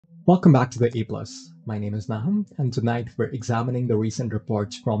Welcome back to the A+. My name is Nahum, and tonight we're examining the recent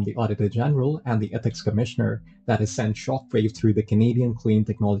reports from the Auditor General and the Ethics Commissioner that has sent shockwave through the Canadian clean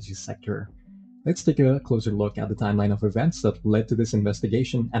technology sector. Let's take a closer look at the timeline of events that led to this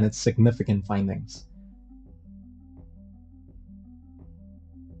investigation and its significant findings.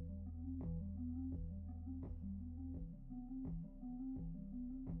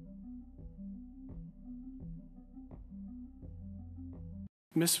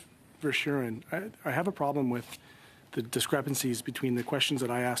 Ms. Verschuren, I have a problem with the discrepancies between the questions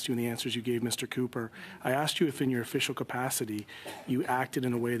that I asked you and the answers you gave Mr. Cooper. I asked you if in your official capacity you acted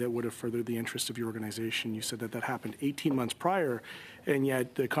in a way that would have furthered the interest of your organization. You said that that happened 18 months prior, and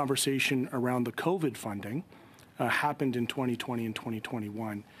yet the conversation around the COVID funding happened in 2020 and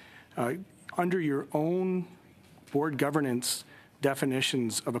 2021. Under your own board governance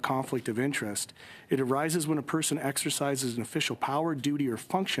definitions of a conflict of interest, it arises when a person exercises an official power, duty, or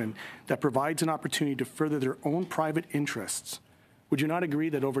function that provides an opportunity to further their own private interests. Would you not agree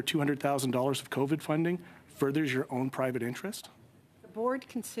that over $200,000 of COVID funding furthers your own private interest? The board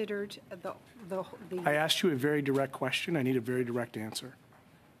considered the I asked you a very direct question. I need a very direct answer.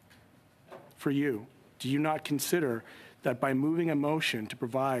 For you, do you not consider that by moving a motion to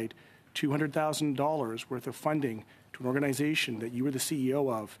provide $200,000 worth of funding to an organization that you were the CEO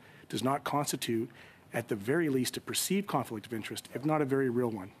of does not constitute, at the very least, a perceived conflict of interest, if not a very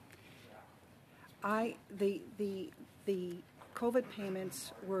real one? the COVID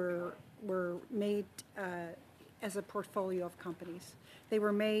payments were made as a portfolio of companies. They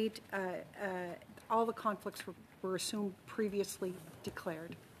were made. All the conflicts were assumed previously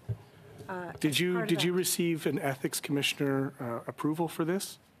declared. Did you receive an ethics commissioner approval for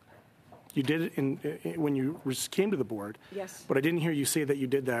this? You did it when you came to the board. Yes. But I didn't hear you say that you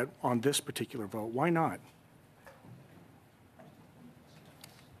did that on this particular vote. Why not?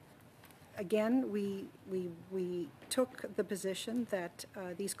 Again, we took the position that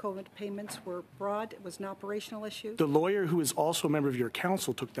these COVID payments were broad. It was an operational issue. The lawyer who is also a member of your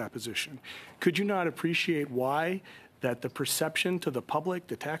council took that position. Could you not appreciate why that the perception to the public,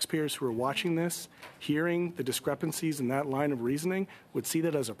 the taxpayers who are watching this, hearing the discrepancies in that line of reasoning, would see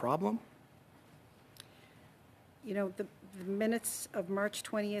that as a problem? You know, the minutes of March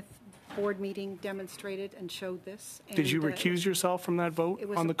 20th board meeting demonstrated and showed this. And, did you recuse yourself from that vote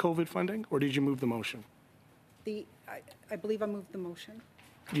on the COVID funding, or did you move the motion? I believe I moved the motion.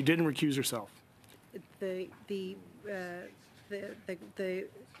 You didn't recuse yourself. It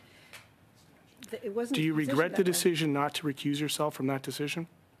wasn't. Do you regret the decision not to recuse yourself from that decision?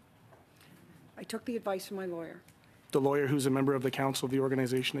 I took the advice from my lawyer. The lawyer who's a member of the council of the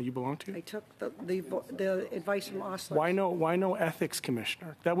organization that you belong to? I took the advice from Osler. Why no ethics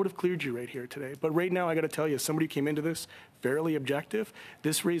commissioner? That would have cleared you right here today. But right now, I got to tell you, somebody came into this fairly objective.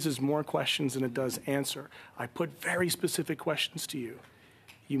 This raises more questions than it does answer. I put very specific questions to you.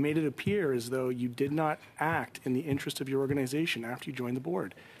 You made it appear as though you did not act in the interest of your organization after you joined the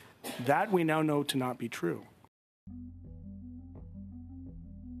board. That we now know to not be true.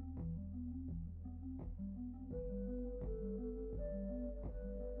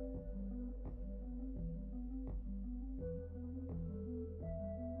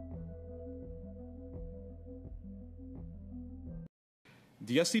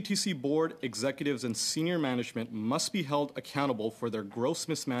 The SDTC board, executives, and senior management must be held accountable for their gross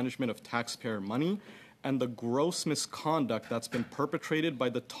mismanagement of taxpayer money and the gross misconduct that's been perpetrated by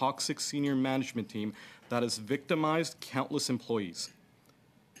the toxic senior management team that has victimized countless employees.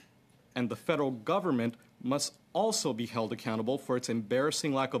 And the federal government must also be held accountable for its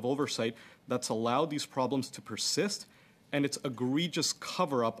embarrassing lack of oversight that's allowed these problems to persist and its egregious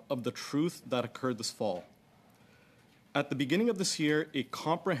cover-up of the truth that occurred this fall. At the beginning of this year, a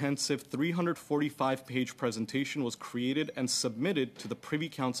comprehensive 345-page presentation was created and submitted to the Privy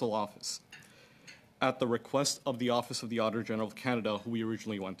Council office at the request of the Office of the Auditor General of Canada, who we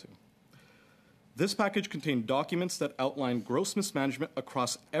originally went to. This package contained documents that outline gross mismanagement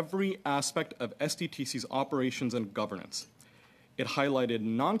across every aspect of SDTC's operations and governance. It highlighted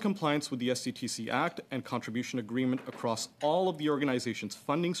non-compliance with the SDTC Act and Contribution Agreement across all of the organization's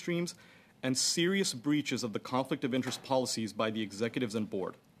funding streams and serious breaches of the conflict of interest policies by the executives and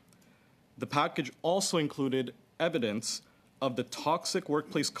board. The package also included evidence of the toxic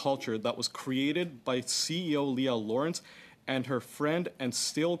workplace culture that was created by CEO Leah Lawrence and her friend and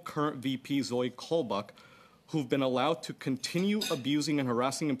still current VP Zoe Kolbuck, who've been allowed to continue abusing and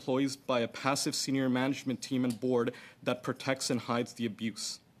harassing employees by a passive senior management team and board that protects and hides the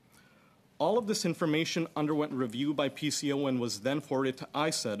abuse. All of this information underwent review by PCO and was then forwarded to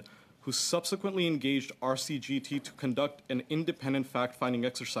ISED who subsequently engaged RCGT to conduct an independent fact-finding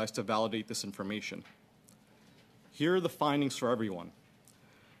exercise to validate this information. Here are the findings for everyone.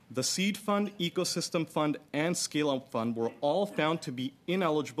 The Seed Fund, Ecosystem Fund, and Scale-Up Fund were all found to be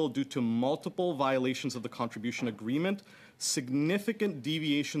ineligible due to multiple violations of the contribution agreement, significant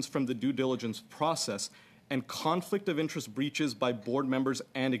deviations from the due diligence process, and conflict of interest breaches by board members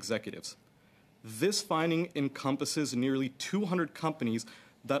and executives. This finding encompasses nearly 200 companies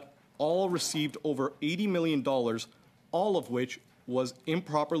that all received over $80 million, all of which was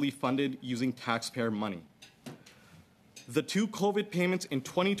improperly funded using taxpayer money. The two COVID payments in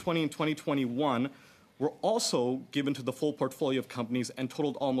 2020 and 2021 were also given to the full portfolio of companies and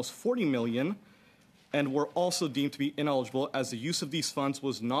totaled almost $40 million, and were also deemed to be ineligible as the use of these funds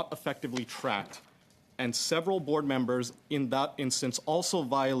was not effectively tracked. And several board members in that instance also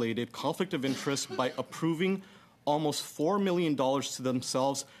violated conflict of interest by approving almost $4 million to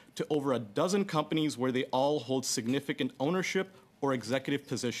themselves to over a dozen companies where they all hold significant ownership or executive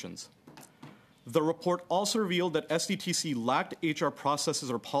positions. The report also revealed that SDTC lacked HR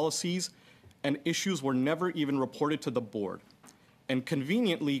processes or policies, and issues were never even reported to the board. And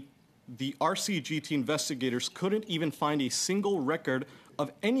conveniently, the RCGT investigators couldn't even find a single record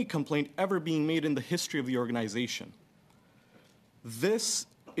of any complaint ever being made in the history of the organization. This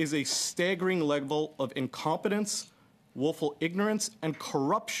is a staggering level of incompetence, willful ignorance, and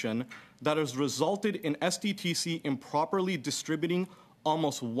corruption that has resulted in SDTC improperly distributing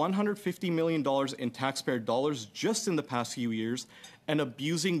almost $150 million in taxpayer dollars just in the past few years and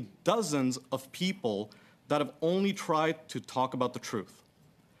abusing dozens of people that have only tried to talk about the truth.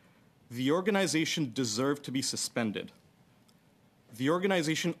 The organization deserved to be suspended. The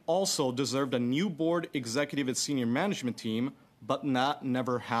organization also deserved a new board, executive, and senior management team, but that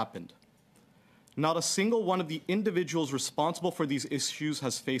never happened. Not a single one of the individuals responsible for these issues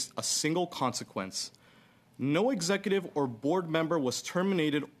has faced a single consequence. No executive or board member was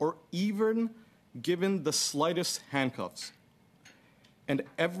terminated or even given the slightest handcuffs. And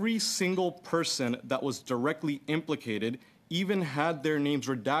every single person that was directly implicated even had their names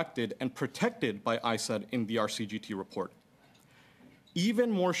redacted and protected by ISED in the RCGT report.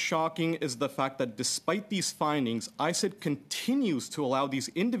 Even more shocking is the fact that despite these findings, ISED continues to allow these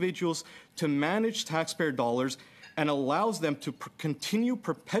individuals to manage taxpayer dollars and allows them to continue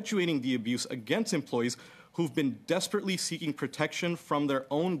perpetuating the abuse against employees who've been desperately seeking protection from their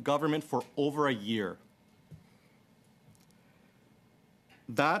own government for over a year.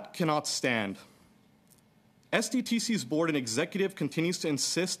 That cannot stand. SDTC's board and executive continues to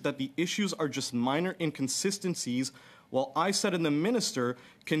insist that the issues are just minor inconsistencies, while ISED and the minister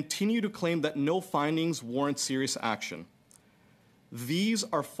continue to claim that no findings warrant serious action. These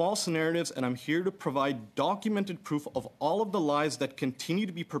are false narratives, and I'm here to provide documented proof of all of the lies that continue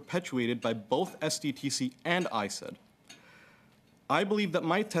to be perpetuated by both SDTC and ISED. I believe that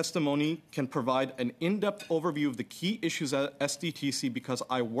my testimony can provide an in-depth overview of the key issues at SDTC because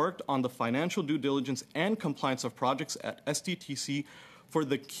I worked on the financial due diligence and compliance of projects at SDTC for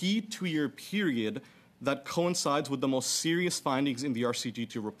the key 2-year period that coincides with the most serious findings in the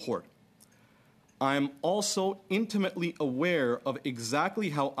RCGT report. I am also intimately aware of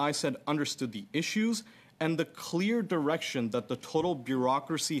exactly how ISED understood the issues and the clear direction that the total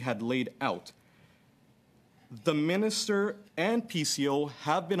bureaucracy had laid out. The minister and PCO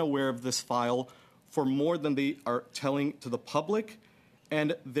have been aware of this file for more than they are telling to the public,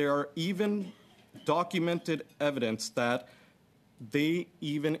 and there are even documented evidence that they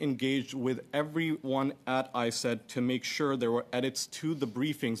even engaged with everyone at ISED to make sure there were edits to the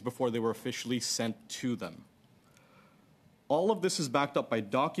briefings before they were officially sent to them. All of this is backed up by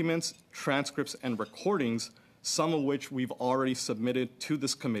documents, transcripts, and recordings, some of which we've already submitted to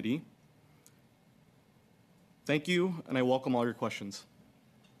this committee. Thank you, and I welcome all your questions.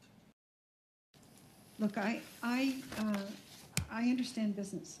 Look, I understand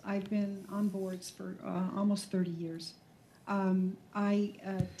business. I've been on boards for almost 30 years. I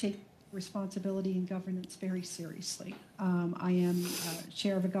take responsibility and governance very seriously. I am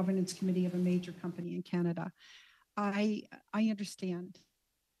chair of a governance committee of a major company in Canada. I understand.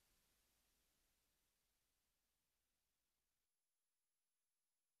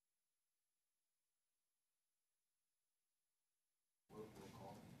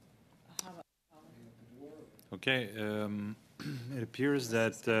 Okay, it appears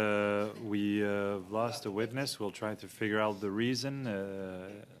that we lost a witness. We'll try to figure out the reason,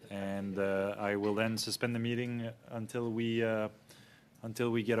 and I will then suspend the meeting until we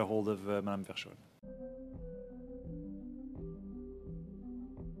get a hold of Madame Verschoor.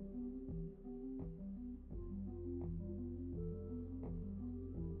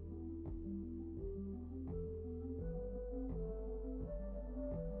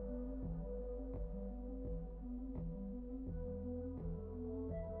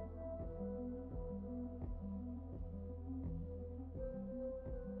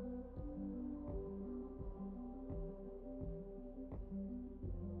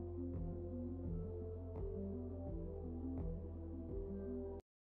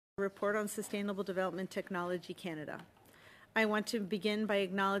 Report on Sustainable Development Technology Canada. I want to begin by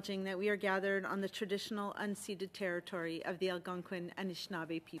acknowledging that we are gathered on the traditional unceded territory of the Algonquin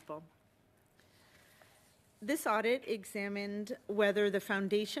Anishinaabe people. This audit examined whether the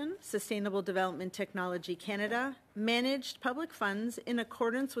Foundation, Sustainable Development Technology Canada, managed public funds in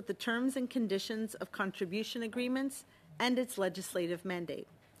accordance with the terms and conditions of contribution agreements and its legislative mandate.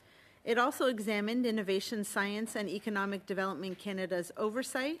 It also examined Innovation, Science and Economic Development Canada's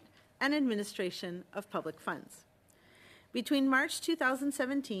oversight and administration of public funds. Between March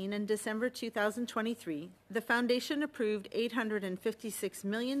 2017 and December 2023, the Foundation approved $856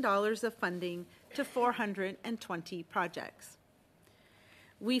 million of funding to 420 projects.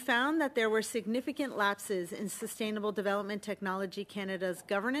 We found that there were significant lapses in Sustainable Development Technology Canada's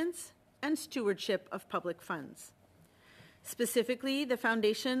governance and stewardship of public funds. Specifically, the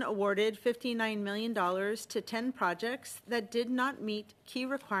Foundation awarded $59 million to 10 projects that did not meet key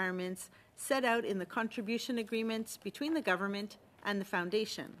requirements set out in the contribution agreements between the government and the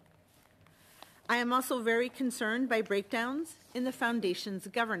Foundation. I am also very concerned by breakdowns in the Foundation's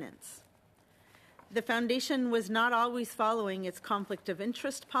governance. The Foundation was not always following its conflict of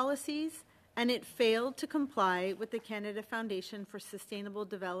interest policies, and it failed to comply with the Canada Foundation for Sustainable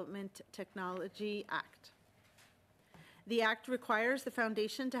Development Technology Act. The Act requires the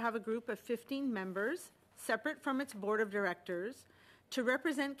Foundation to have a group of 15 members, separate from its board of directors, to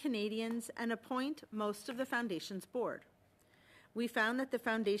represent Canadians and appoint most of the Foundation's board. We found that the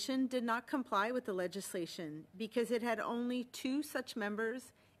Foundation did not comply with the legislation because it had only 2 such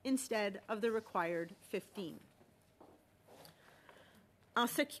members instead of the required 15. En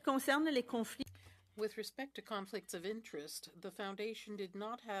ce qui concerne les conflits, with respect to conflicts of interest, the Foundation did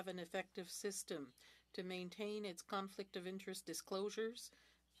not have an effective system to maintain its conflict of interest disclosures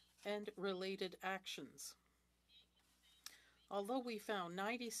and related actions. Although we found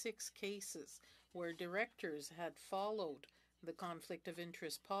 96 cases where directors had followed the conflict of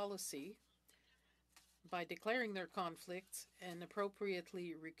interest policy by declaring their conflicts and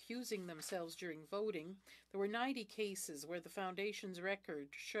appropriately recusing themselves during voting, there were 90 cases where the Foundation's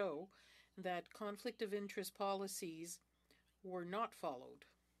records show that conflict of interest policies were not followed.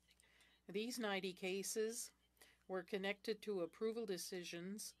 These 90 cases were connected to approval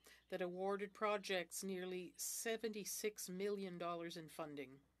decisions that awarded projects nearly $76 million in funding.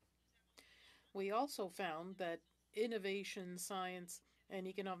 We also found that Innovation, Science and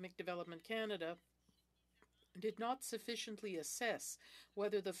Economic Development Canada did not sufficiently assess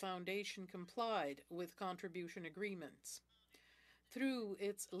whether the Foundation complied with contribution agreements. Through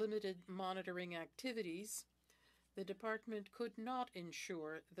its limited monitoring activities, the department could not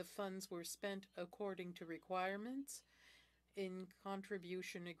ensure the funds were spent according to requirements in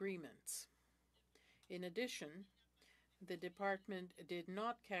contribution agreements. In addition, the department did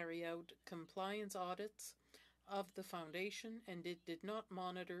not carry out compliance audits of the Foundation and it did not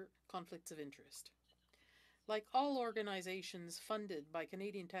monitor conflicts of interest. Like all organizations funded by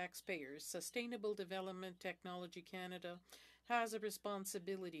Canadian taxpayers, Sustainable Development Technology Canada has a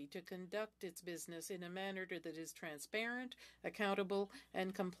responsibility to conduct its business in a manner that is transparent, accountable,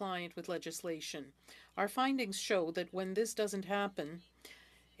 and compliant with legislation. Our findings show that when this doesn't happen,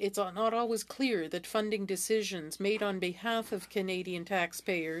 it's not always clear that funding decisions made on behalf of Canadian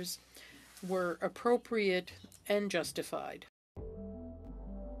taxpayers were appropriate and justified.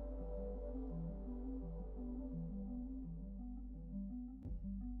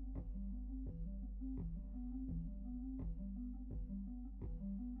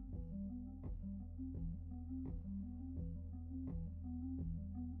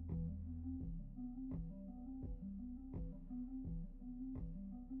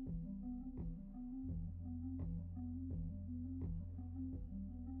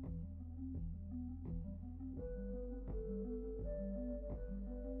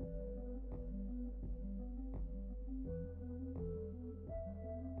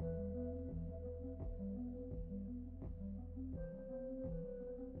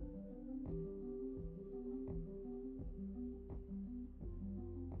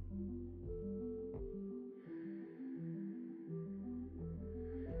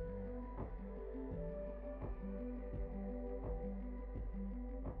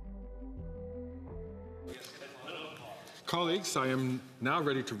 Colleagues, I am now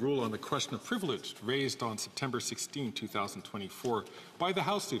ready to rule on the question of privilege raised on September 16, 2024 by the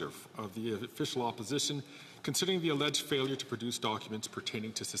House Leader of the official opposition concerning the alleged failure to produce documents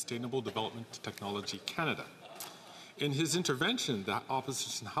pertaining to Sustainable Development Technology Canada. In his intervention, the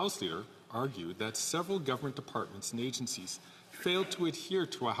opposition House Leader argued that several government departments and agencies failed to adhere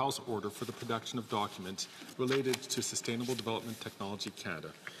to a House order for the production of documents related to Sustainable Development Technology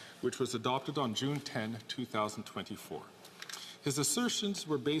Canada, which was adopted on June 10, 2024. His assertions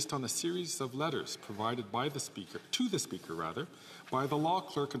were based on a series of letters provided by the Speaker, by the Law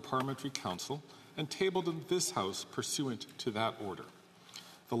Clerk and Parliamentary Council and tabled in this House pursuant to that order.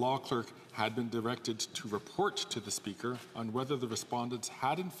 The Law Clerk had been directed to report to the Speaker on whether the respondents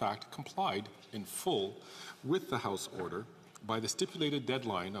had in fact complied in full with the House order by the stipulated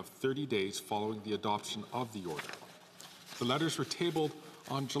deadline of 30 days following the adoption of the order. The letters were tabled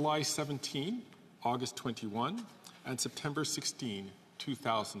on July 17, August 21, and September 16,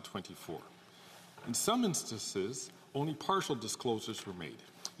 2024. In some instances, only partial disclosures were made,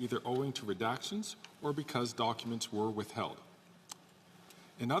 either owing to redactions or because documents were withheld.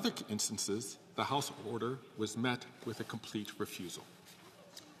 In other instances, the House order was met with a complete refusal.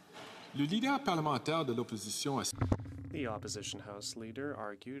 Le leader parlementaire de l'opposition. The opposition House leader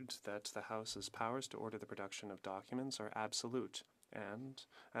argued that the House's powers to order the production of documents are absolute, and,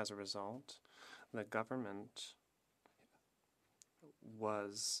 as a result, the government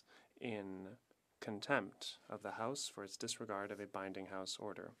was in contempt of the House for its disregard of a binding House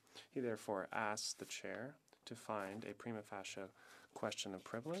order. He therefore asked the Chair to find a prima facie question of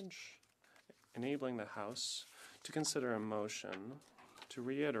privilege, enabling the House to consider a motion to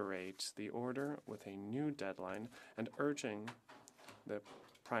reiterate the order with a new deadline and urging the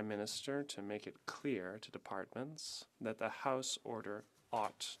Prime Minister to make it clear to departments that the House order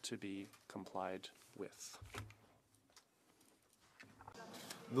ought to be complied with.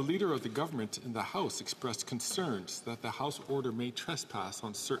 The leader of the government in the House expressed concerns that the House order may trespass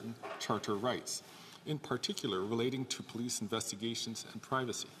on certain charter rights, in particular relating to police investigations and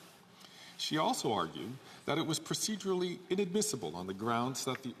privacy. She also argued that it was procedurally inadmissible on the grounds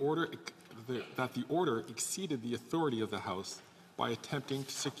that the order exceeded the authority of the House by attempting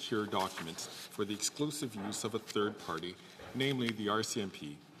to secure documents for the exclusive use of a third party, namely the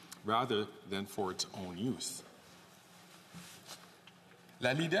RCMP, rather than for its own use.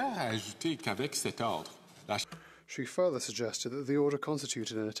 La leader a ajouté qu'avec cet ordre, She further suggested that the order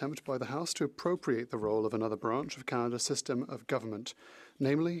constituted an attempt by the House to appropriate the role of another branch of Canada's system of government,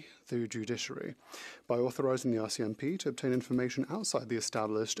 namely the judiciary, by authorising the RCMP to obtain information outside the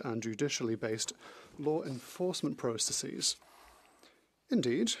established and judicially based law enforcement processes.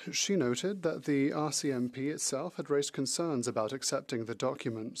 Indeed, she noted that the RCMP itself had raised concerns about accepting the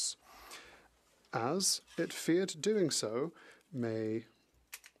documents, as it feared doing so may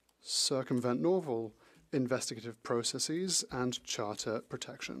circumvent normal investigative processes and charter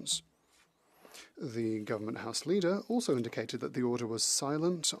protections. The Government House leader also indicated that the order was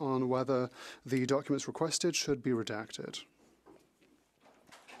silent on whether the documents requested should be redacted.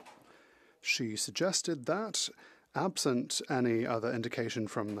 She suggested that, absent any other indication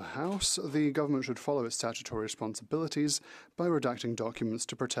from the House, the government should follow its statutory responsibilities by redacting documents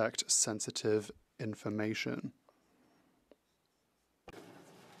to protect sensitive information.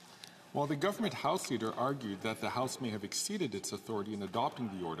 While the Government House leader argued that the House may have exceeded its authority in adopting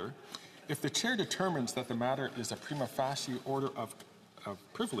the order, if the Chair determines that the matter is a prima facie order of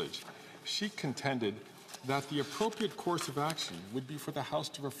privilege, she contended that the appropriate course of action would be for the House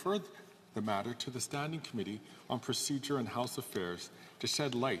to refer the matter to the Standing Committee on Procedure and House Affairs to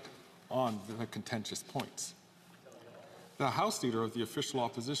shed light on the contentious points. The House leader of the official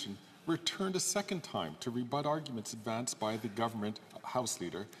opposition returned a second time to rebut arguments advanced by the Government House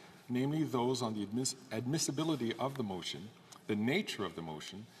leader, namely those on the admissibility of the motion, the nature of the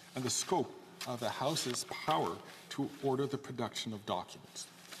motion, and the scope of the House's power to order the production of documents.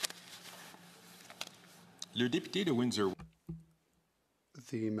 Le député de Windsor.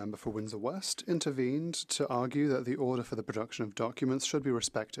 The member for Windsor West intervened to argue that the order for the production of documents should be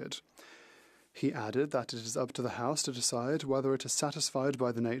respected. He added that it is up to the House to decide whether it is satisfied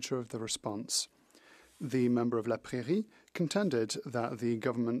by the nature of the response. The member of La Prairie contended that the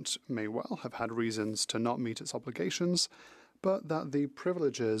government may well have had reasons to not meet its obligations, but that the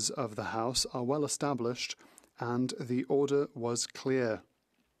privileges of the House are well established and the order was clear.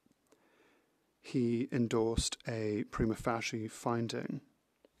 He endorsed a prima facie finding.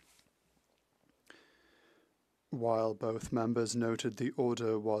 While both members noted the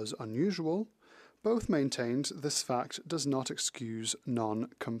order was unusual, both maintained this fact does not excuse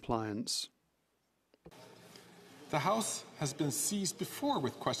non-compliance. The House has been seized before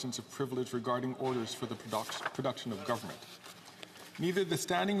with questions of privilege regarding orders for the production of government. Neither the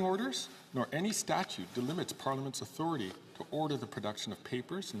standing orders nor any statute delimits Parliament's authority to order the production of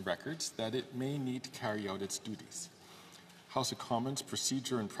papers and records that it may need to carry out its duties. House of Commons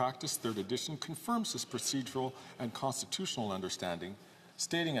Procedure and Practice, 3rd edition, confirms this procedural and constitutional understanding,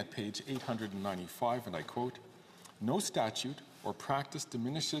 stating at page 895, and I quote, "No statute or practice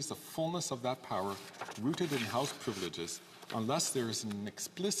diminishes the fullness of that power rooted in House privileges unless there is an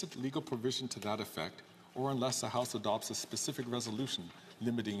explicit legal provision to that effect or unless the House adopts a specific resolution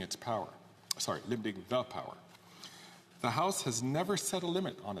limiting the power. The House has never set a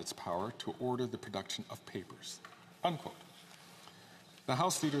limit on its power to order the production of papers." Unquote. The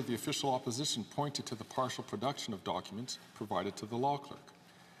House Leader of the official opposition pointed to the partial production of documents provided to the law clerk.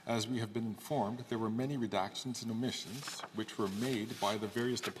 As we have been informed, there were many redactions and omissions which were made by the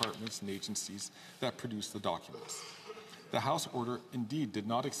various departments and agencies that produced the documents. The House order indeed did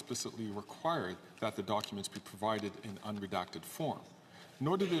not explicitly require that the documents be provided in unredacted form,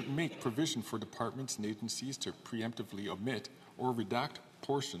 nor did it make provision for departments and agencies to preemptively omit or redact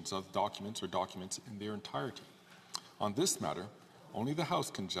portions of documents or documents in their entirety. On this matter, only the House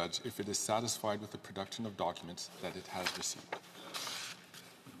can judge if it is satisfied with the production of documents that it has received.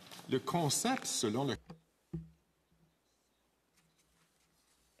 Le concept selon le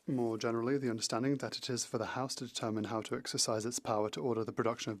More generally, the understanding that it is for the House to determine how to exercise its power to order the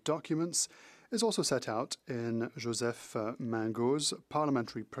production of documents is also set out in Joseph Mangot's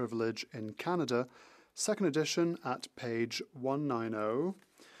Parliamentary Privilege in Canada, second edition at page 190,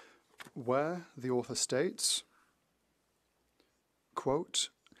 where the author states, quote,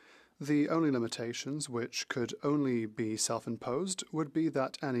 "The only limitations, which could only be self-imposed, would be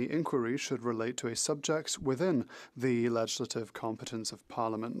that any inquiry should relate to a subject within the legislative competence of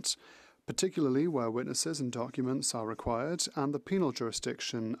Parliament, particularly where witnesses and documents are required and the penal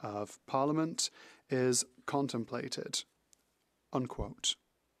jurisdiction of Parliament is contemplated." Unquote.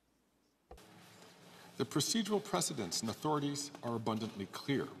 The procedural precedents and authorities are abundantly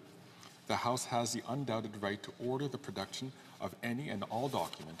clear. The House has the undoubted right to order the production of any and all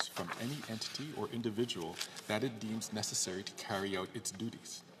documents from any entity or individual that it deems necessary to carry out its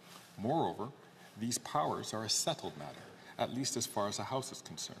duties. Moreover, these powers are a settled matter, at least as far as the House is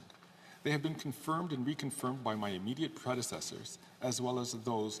concerned. They have been confirmed and reconfirmed by my immediate predecessors, as well as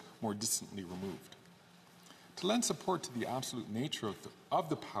those more distantly removed. To lend support to the absolute nature of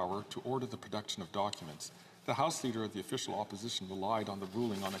the power to order the production of documents, the House Leader of the official opposition relied on the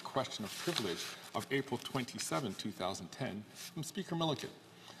ruling on a question of privilege of April 27, 2010, from Speaker Milliken,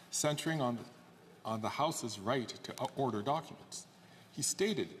 centering on the House's right to order documents. He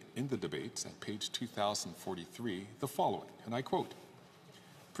stated in the debates at page 2043 the following, and I quote,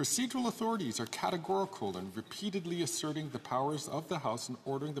 "Procedural authorities are categorical in repeatedly asserting the powers of the House in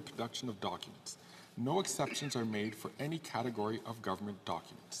ordering the production of documents. No exceptions are made for any category of government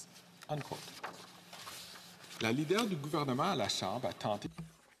documents." Unquote. La leader du gouvernement à la Chambre a tenté.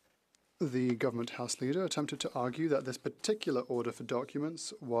 The government House Leader attempted to argue that this particular order for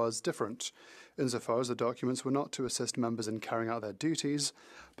documents was different, insofar as the documents were not to assist members in carrying out their duties,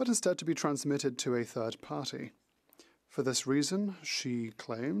 but instead to be transmitted to a third party. For this reason, she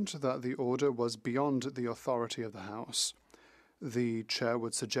claimed that the order was beyond the authority of the House. The Chair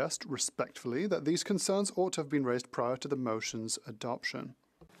would suggest, respectfully, that these concerns ought to have been raised prior to the motion's adoption.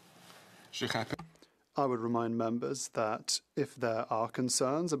 I would remind members that if there are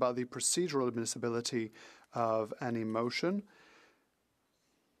concerns about the procedural admissibility of any motion,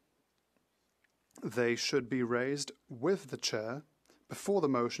 they should be raised with the Chair before the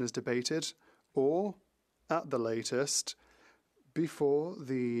motion is debated or, at the latest, before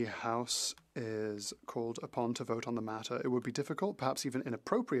the House is called upon to vote on the matter. It would be difficult, perhaps even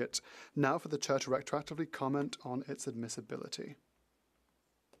inappropriate, now for the Chair to retroactively comment on its admissibility.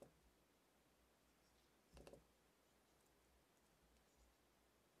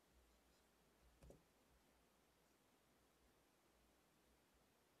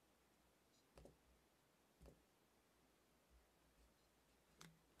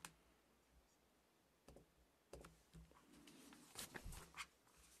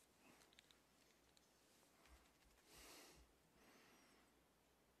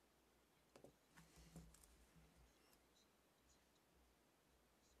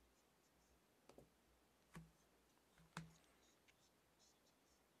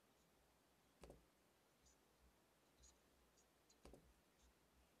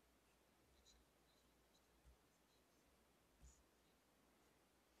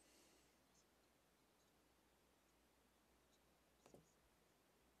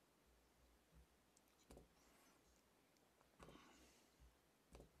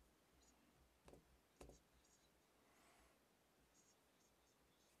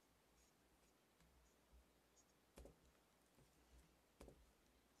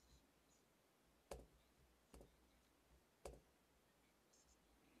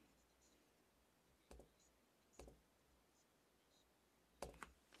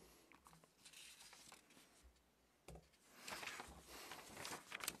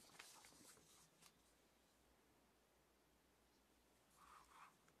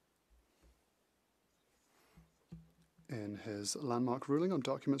 in his landmark ruling on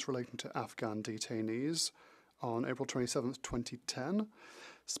documents relating to Afghan detainees on April 27, 2010,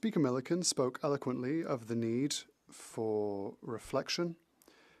 Speaker Milliken spoke eloquently of the need for reflection,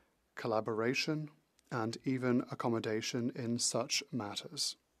 collaboration, and even accommodation in such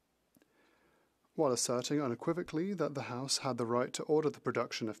matters. While asserting unequivocally that the House had the right to order the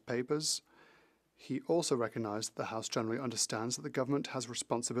production of papers, he also recognized that the House generally understands that the government has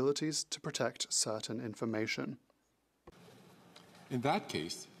responsibilities to protect certain information. In that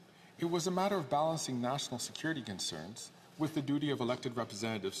case, it was a matter of balancing national security concerns with the duty of elected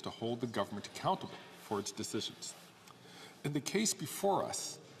representatives to hold the government accountable for its decisions. In the case before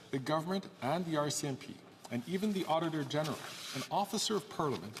us, the government and the RCMP, and even the Auditor General, an officer of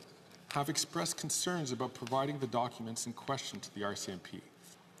Parliament, have expressed concerns about providing the documents in question to the RCMP.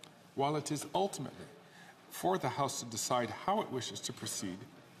 While it is ultimately for the House to decide how it wishes to proceed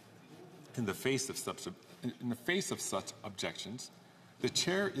in the face of such objections, the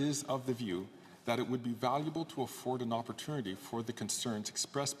Chair is of the view that it would be valuable to afford an opportunity for the concerns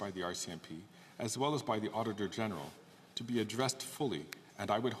expressed by the RCMP, as well as by the Auditor General, to be addressed fully, and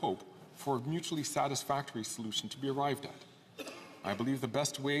I would hope for a mutually satisfactory solution to be arrived at. I believe the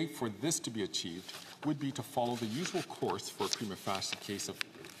best way for this to be achieved would be to follow the usual course for a prima facie case of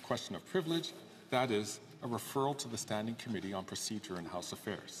question of privilege, that is, a referral to the Standing Committee on Procedure and House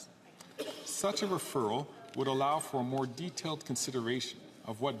Affairs. Such a referral would allow for a more detailed consideration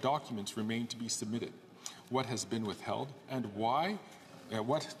of what documents remain to be submitted, what has been withheld and why,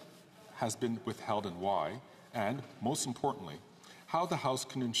 and, most importantly, how the House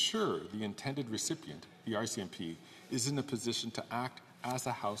can ensure the intended recipient, the RCMP, is in a position to act as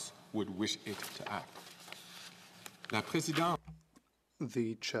a House would wish it to act. La Présidente.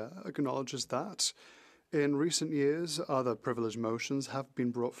 The Chair acknowledges that, in recent years, other privilege motions have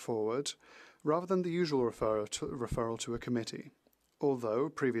been brought forward rather than the usual referral to a committee, although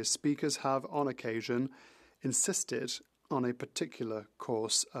previous speakers have, on occasion, insisted on a particular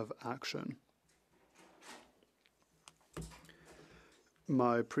course of action.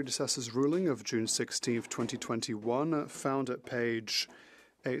 My predecessor's ruling of June 16, 2021, found at page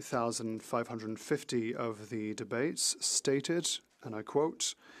 8,550 of the debates, stated, and I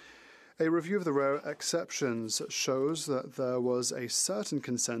quote, "A review of the rare exceptions shows that there was a certain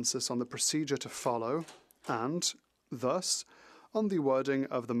consensus on the procedure to follow and, thus, on the wording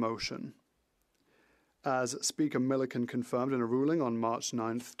of the motion. As Speaker Milliken confirmed in a ruling on March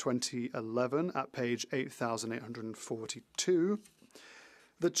 9, 2011, at page 8,842,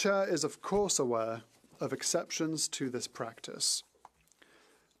 the Chair is of course aware of exceptions to this practice.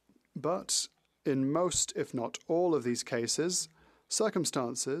 But in most, if not all of these cases,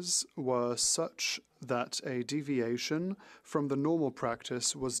 circumstances were such that a deviation from the normal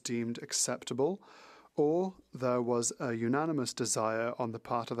practice was deemed acceptable, or there was a unanimous desire on the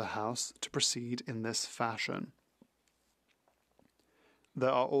part of the House to proceed in this fashion.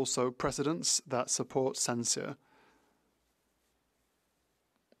 There are also precedents that support censure.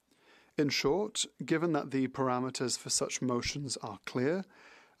 In short, given that the parameters for such motions are clear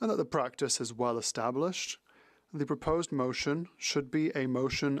and that the practice is well established, the proposed motion should be a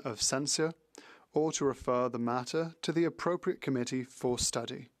motion of censure or to refer the matter to the appropriate committee for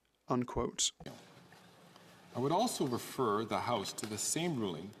study." Unquote. I would also refer the House to the same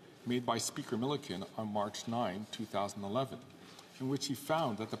ruling made by Speaker Milliken on March 9, 2011, in which he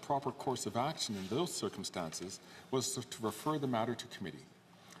found that the proper course of action in those circumstances was to refer the matter to committee.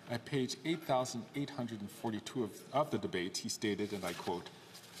 At page 8,842 of the debate, he stated, and I quote,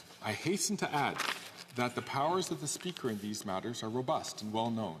 "I hasten to add that the powers of the Speaker in these matters are robust and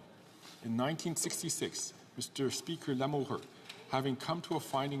well known. In 1966, Mr. Speaker Lamoureux, having come to a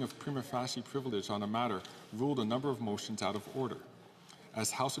finding of prima facie privilege on a matter, ruled a number of motions out of order.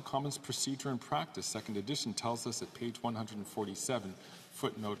 As House of Commons Procedure and Practice, second edition, tells us at page 147,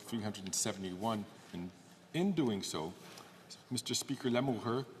 footnote 371, and in doing so, Mr. Speaker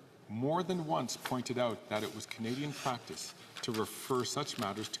Lamoureux more than once pointed out that it was Canadian practice to refer such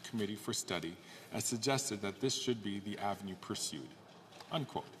matters to committee for study and suggested that this should be the avenue pursued."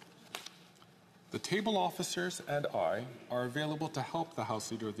 Unquote. The table officers and I are available to help the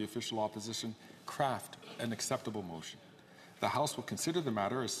House Leader of the Official Opposition craft an acceptable motion. The House will consider the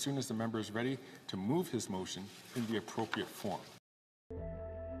matter as soon as the member is ready to move his motion in the appropriate form.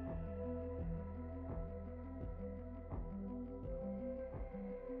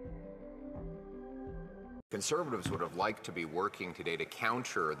 Conservatives would have liked to be working today to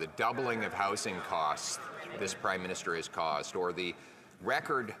counter the doubling of housing costs this Prime Minister has caused, or the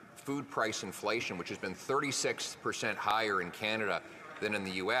record food price inflation, which has been 36% higher in Canada than in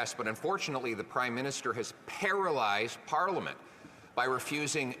the US, but unfortunately the Prime Minister has paralyzed Parliament by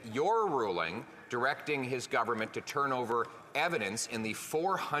refusing your ruling directing his government to turn over evidence in the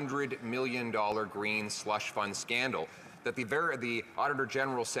 $400 million green slush fund scandal that the Auditor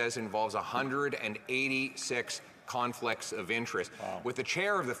General says involves 186 conflicts of interest, with the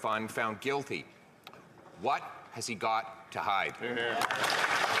chair of the fund found guilty. What has he got to hide? The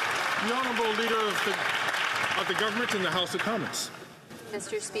Honourable Leader of the Government in the House of Commons.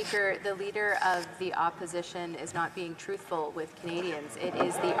 Mr. Speaker, the Leader of the Opposition is not being truthful with Canadians. It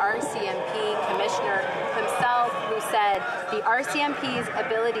is the RCMP Commissioner himself who said the RCMP's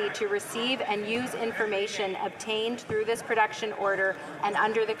ability to receive and use information obtained through this production order and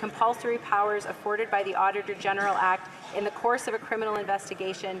under the compulsory powers afforded by the Auditor General Act in the course of a criminal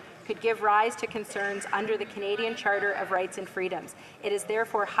investigation could give rise to concerns under the Canadian Charter of Rights and Freedoms. It is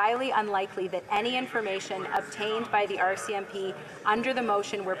therefore highly unlikely that any information obtained by the RCMP under the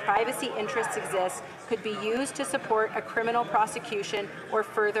motion where privacy interests exist could be used to support a criminal prosecution or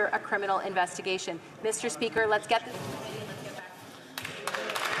further a criminal investigation. Mr. Speaker, let's get this.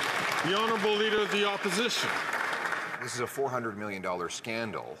 The Honourable Leader of the Opposition. This is a $400 million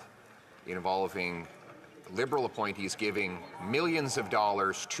scandal involving Liberal appointees giving millions of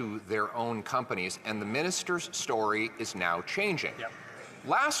dollars to their own companies, and the minister's story is now changing.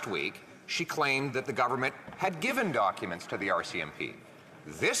 Last week, she claimed that the government had given documents to the RCMP.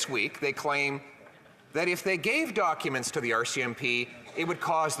 This week, they claim that if they gave documents to the RCMP, it would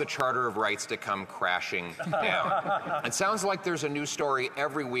cause the Charter of Rights to come crashing down. It sounds like there's a new story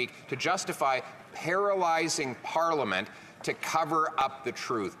every week to justify paralyzing Parliament to cover up the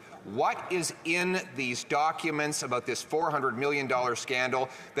truth. What is in these documents about this $400 million scandal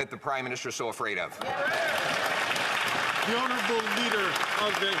that the Prime Minister is so afraid of? The Honourable Leader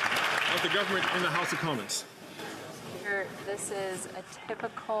of the Government in the House of Commons. This is a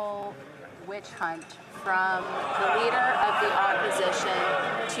typical witch hunt from the Leader of the Opposition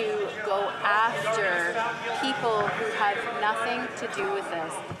to go after people who have nothing to do with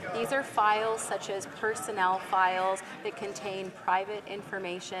this. These are files such as personnel files that contain private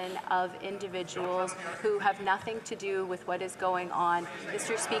information of individuals who have nothing to do with what is going on.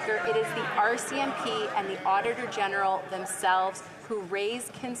 Mr. Speaker, it is the RCMP and the Auditor General themselves who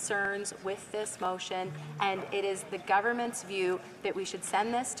raised concerns with this motion, and it is the government's view that we should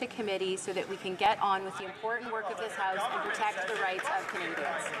send this to committee so that we can get on with the important work of this House and protect the rights of Canadians.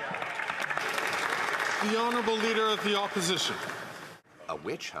 The Honourable Leader of the Opposition. A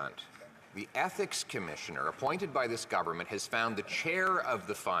witch hunt. The Ethics Commissioner appointed by this government has found the chair of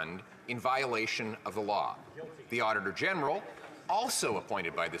the fund in violation of the law. The Auditor General, also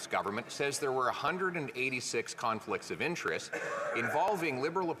appointed by this government, says there were 186 conflicts of interest involving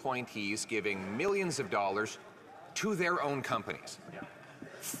Liberal appointees giving millions of dollars to their own companies.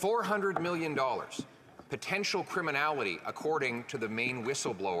 $400 million. Potential criminality, according to the main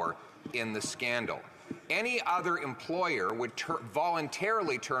whistleblower in the scandal. Any other employer would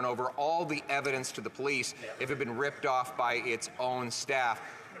voluntarily turn over all the evidence to the police if it had been ripped off by its own staff.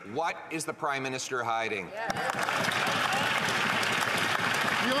 What is the Prime Minister hiding?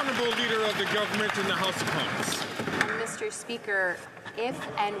 The Honourable Leader of the Government in the House of Commons. Mr. Speaker, if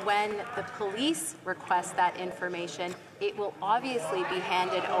and when the police request that information, it will obviously be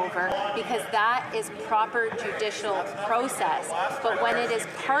handed over because that is proper judicial process. But when it is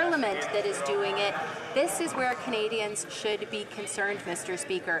Parliament that is doing it, this is where Canadians should be concerned, Mr.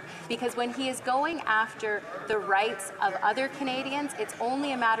 Speaker, because when he is going after the rights of other Canadians, it's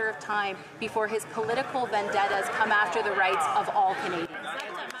only a matter of time before his political vendettas come after the rights of all Canadians.